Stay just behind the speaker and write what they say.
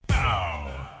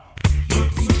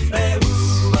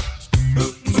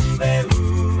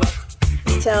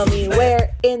Tell me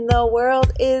where in the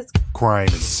world is crime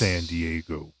in San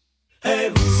Diego?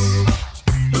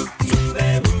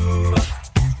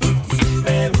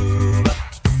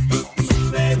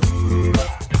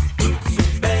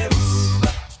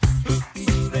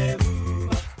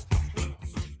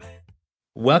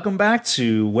 Welcome back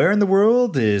to Where in the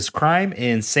World is Crime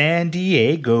in San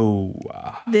Diego?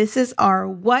 This is our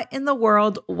What in the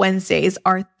World Wednesdays,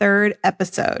 our third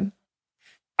episode.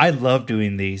 I love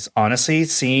doing these. Honestly,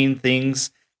 seeing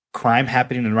things, crime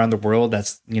happening around the world,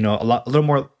 that's, a lot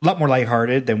more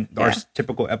lighthearted than our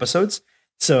typical episodes.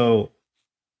 So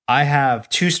I have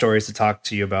two stories to talk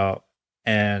to you about,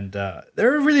 and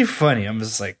they're really funny. I'm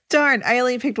just like, darn, I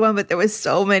only picked one, but there was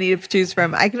so many to choose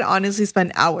from. I could honestly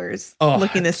spend hours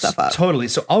looking this stuff up. Totally.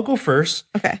 So I'll go first.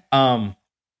 Okay.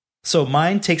 So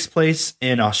mine takes place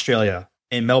in Australia,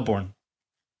 in Melbourne.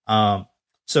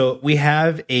 So we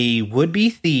have a would-be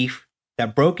thief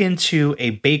that broke into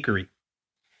a bakery.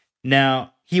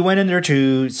 Now, he went in there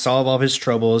to solve all of his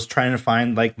troubles, trying to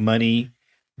find like money,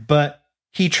 but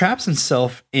he traps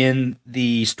himself in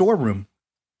the storeroom.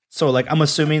 So like, I'm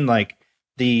assuming like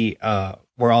the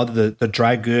where all the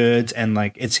dry goods and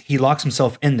like he locks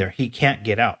himself in there. He can't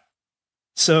get out.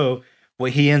 So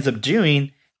what he ends up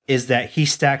doing is that he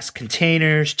stacks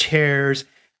containers, chairs,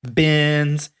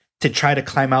 bins to try to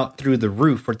climb out through the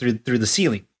roof or through the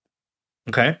ceiling.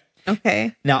 Okay.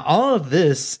 Now all of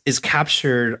this is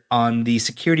captured on the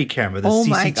security camera, the CCTV.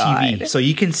 My God. So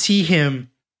you can see him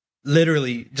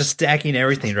literally just stacking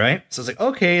everything, right? So it's like,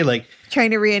 okay, like trying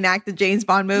to reenact the James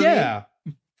Bond movie. Yeah.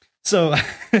 So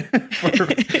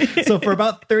for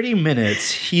about 30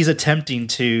 minutes, he's attempting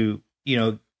to,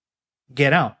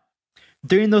 get out.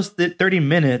 During those 30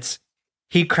 minutes,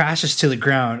 he crashes to the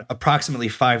ground approximately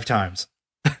 5 times.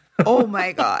 Oh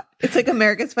my God. It's like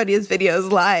America's Funniest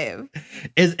Videos live.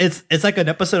 It's like an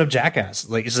episode of Jackass.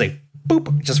 Like, it's like,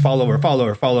 boop, just fall over.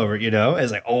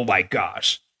 It's like, oh my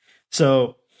gosh.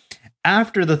 So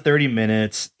after the 30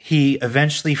 minutes, he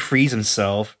eventually frees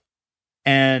himself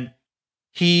and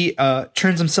he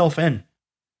turns himself in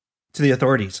to the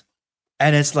authorities.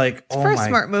 And it's like, first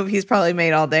smart move he's probably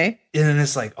made all day. And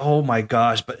it's like, oh my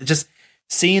gosh. But just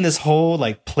seeing this whole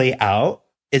like play out,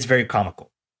 it's very comical.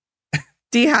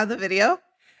 Do you have the video?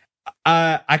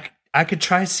 I could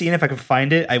try seeing if I can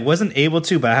find it. I wasn't able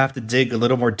to, but I have to dig a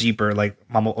little more deeper, like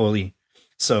Mama Oli.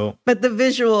 So, but the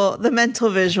mental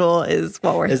visual is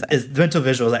what we're saying. Is the mental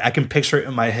visual. Like I can picture it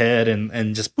in my head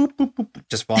and just boop, boop, boop,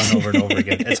 just falling over and over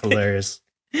again. It's hilarious.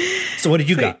 So what did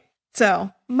you got?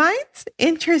 So mine's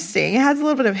interesting. It has a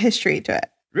little bit of history to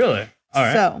it. Really? All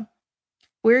right. So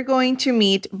we're going to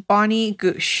meet Bonnie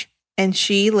Goosh, and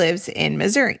she lives in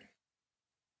Missouri.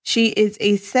 She is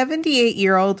a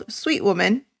 78-year-old sweet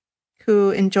woman who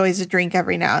enjoys a drink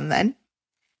every now and then.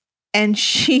 And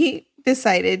she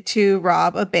decided to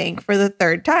rob a bank for the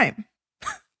third time.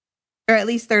 Or at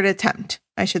least third attempt,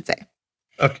 I should say.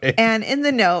 Okay. And in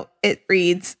the note, it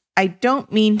reads, "I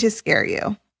don't mean to scare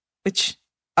you," which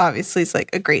obviously is like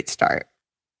a great start.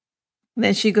 And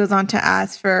then she goes on to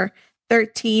ask for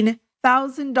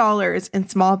 $13,000 in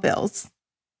small bills.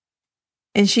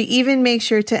 And she even makes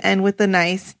sure to end with a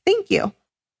nice thank you.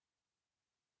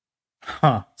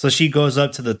 Huh. So she goes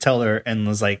up to the teller and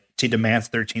was like, she demands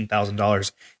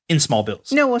 $13,000 in small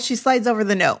bills. No, well, she slides over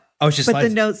the note. Oh, But the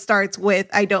note starts with,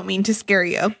 "I don't mean to scare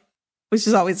you," which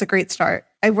is always a great start.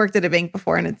 I've worked at a bank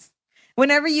before, and it's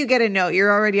whenever you get a note,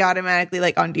 you're already automatically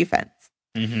like on defense.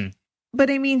 Mm-hmm. But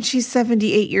I mean, she's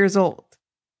 78 years old.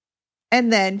 And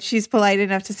then she's polite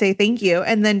enough to say thank you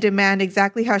and then demand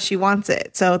exactly how she wants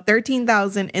it. So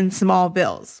 $13,000 in small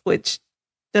bills, which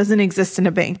doesn't exist in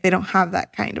a bank. They don't have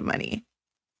that kind of money.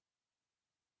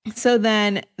 So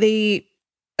then they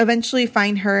eventually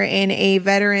find her in a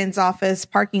veteran's office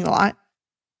parking lot,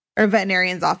 or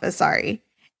veterinarian's office, sorry.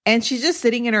 And she's just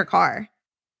sitting in her car.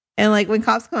 And like when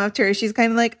cops come up to her, she's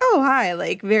kind of like, "Oh, hi,"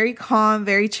 like very calm,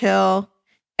 very chill.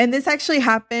 And this actually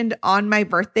happened on my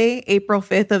birthday, April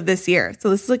 5th of this year. So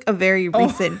this is like a very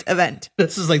recent event.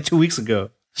 This is like 2 weeks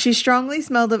ago. She strongly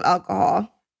smelled of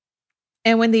alcohol.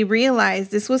 And when they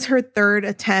realized this was her third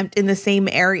attempt in the same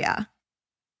area.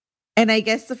 And I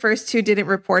guess the first two didn't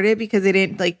report it because they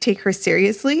didn't like take her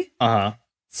seriously. Uh-huh.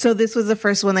 So this was the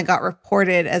first one that got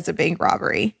reported as a bank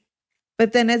robbery.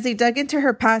 But then as they dug into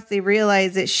her past, they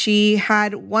realized that she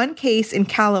had one case in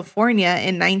California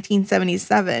in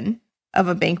 1977 of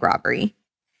a bank robbery.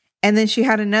 And then she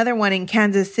had another one in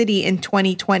Kansas City in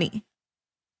 2020.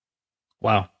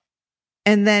 Wow.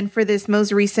 And then for this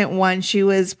most recent one, she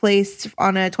was placed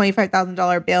on a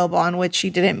 $25,000 bail bond, which she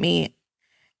didn't meet.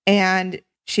 And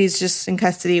she's just in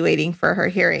custody waiting for her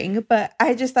hearing. But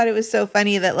I just thought it was so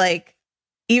funny that, like,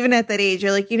 even at that age,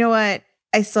 you're like, you know what?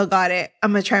 I still got it.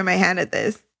 I'm going to try my hand at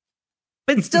this.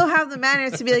 But still have the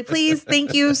manners to be like, please,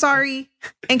 thank you, sorry.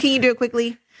 And can you do it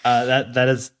quickly? That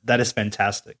is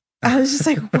fantastic. I was just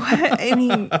like, what? I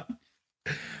mean,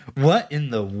 what in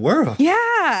the world?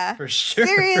 yeah. For sure.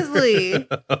 Seriously.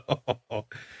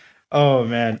 Oh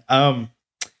man.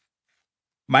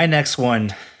 My next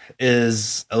one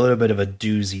is a little bit of a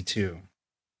doozy too.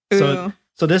 Ooh.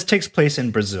 So this takes place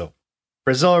in Brazil.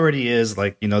 Brazil already is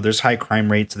like, there's high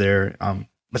crime rates there.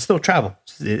 But still travel.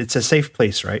 It's a safe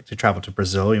place, right? To travel to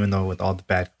Brazil, even though with all the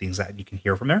bad things that you can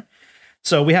hear from there.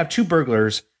 So we have two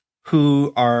burglars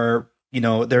who are,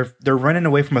 they're running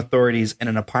away from authorities in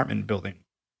an apartment building.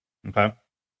 Okay.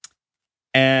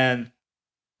 And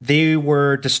they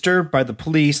were disturbed by the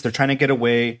police. They're trying to get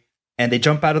away and they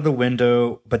jump out of the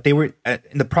window, but they were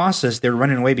in the process, they were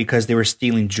running away because they were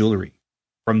stealing jewelry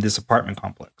from this apartment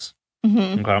complex.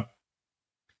 Mm-hmm. Okay.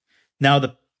 Now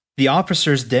the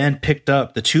officers then picked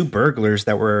up the two burglars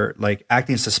that were like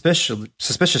acting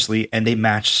suspiciously, and they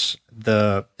matched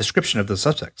the description of the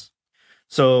suspects.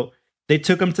 So they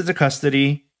took them to the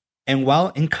custody, and while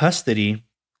in custody,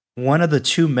 one of the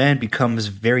two men becomes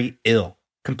very ill,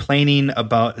 complaining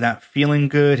about not feeling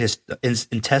good. His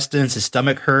intestines, his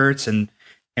stomach hurts, and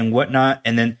whatnot.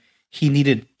 And then he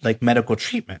needed like medical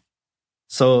treatment.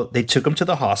 So they took him to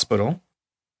the hospital.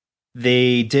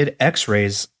 They did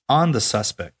X-rays on the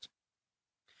suspect.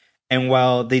 And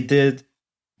while they did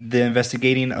the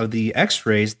investigating of the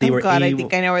X-rays, they were able, I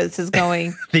think I know where this is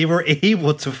going. They were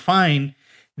able to find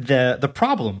the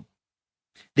problem.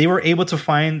 They were able to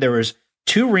find there was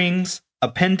 2 rings, a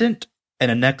pendant, and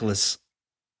a necklace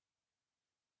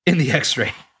in the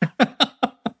X-ray.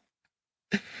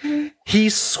 He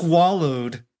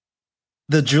swallowed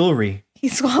the jewelry. He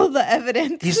swallowed the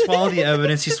evidence. He swallowed the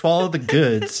evidence. He swallowed the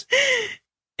goods.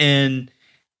 And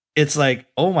it's like,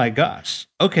 oh my gosh.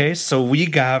 Okay, so we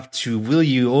have to wheel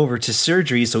you over to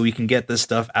surgery so we can get this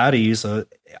stuff out of you. So,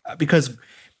 because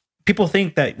people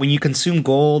think that when you consume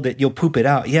gold that you'll poop it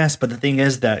out. Yes, but the thing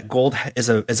is that gold is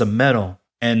a metal,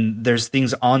 and there's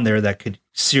things on there that could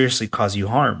seriously cause you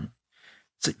harm.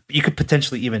 So you could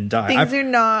potentially even die. Things are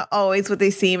not always what they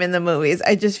seem in the movies.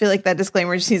 I just feel like that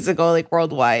disclaimer just needs to go like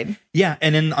worldwide. Yeah,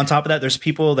 and then on top of that, there's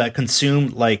people that consume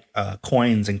like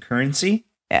coins and currency.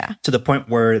 Yeah. To the point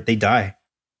where they die.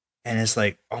 And it's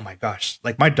like, oh my gosh.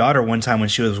 Like my daughter one time when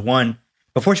she was 1,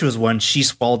 before she was 1, she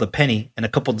swallowed a penny, and a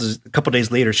couple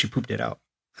days later she pooped it out.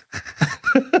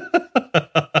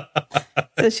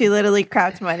 So she literally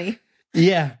crapped money.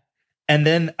 Yeah. And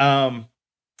then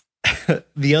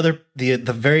the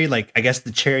very, like, I guess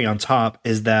the cherry on top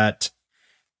is that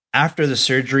after the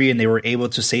surgery and they were able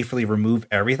to safely remove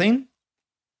everything,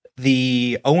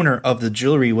 the owner of the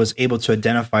jewelry was able to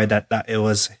identify that it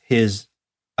was his,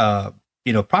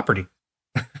 property.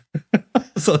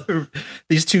 So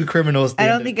these two criminals. I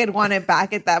don't think I'd want it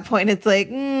back at that point. It's like,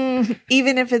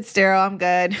 even if it's sterile, I'm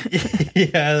good.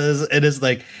 Yeah, it is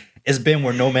like, it's been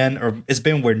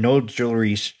where no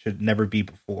jewelry should never be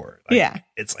before. Like, yeah.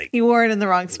 It's like, he wore it in the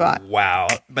wrong spot. Wow.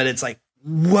 But it's like,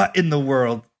 what in the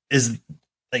world is,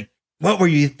 like, what were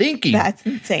you thinking? That's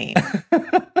insane.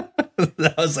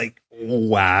 That was like,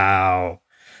 wow.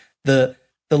 The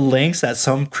lengths that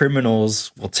some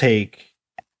criminals will take,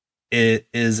 it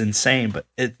is insane. But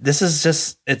this is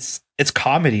just, it's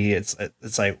comedy. It's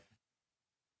like,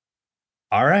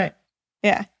 all right.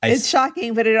 Yeah, it's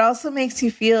shocking, but it also makes you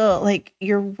feel like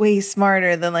you're way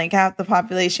smarter than like half the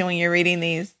population when you're reading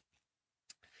these.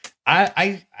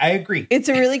 I agree. It's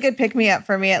a really good pick me up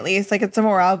for me, at least. Like, it's a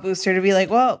morale booster to be like,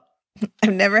 well,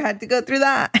 I've never had to go through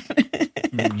that.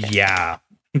 Yeah,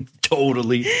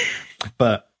 totally.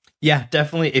 But yeah,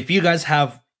 definitely. If you guys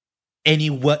have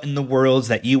any what in the worlds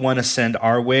that you want to send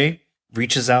our way,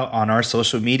 reach us out on our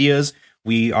social medias.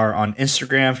 We are on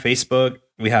Instagram, Facebook.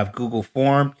 We have Google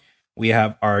Form. We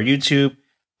have our YouTube.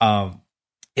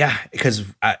 Yeah, because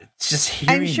just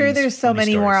hearing, I'm sure there's so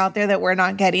many stories. more out there that we're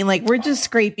not getting. Like, we're just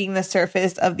scraping the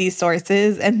surface of these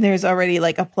sources, and there's already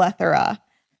like a plethora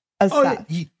of stuff.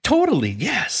 Totally,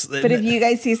 yes. But if you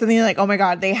guys see something like, oh my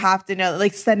God, they have to know,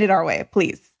 like, send it our way,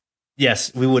 please.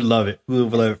 Yes, we would love it. We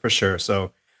would love it for sure.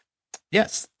 So,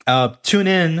 yes, tune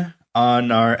in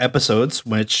on our episodes,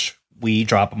 which we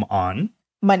drop them on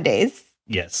Mondays.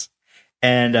 Yes.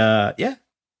 And yeah.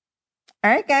 All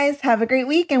right, guys, have a great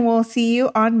week, and we'll see you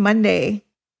on Monday.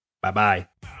 Bye-bye.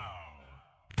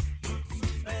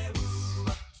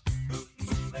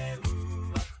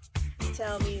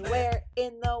 Tell me, where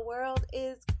in the world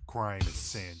is Crime in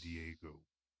San Diego.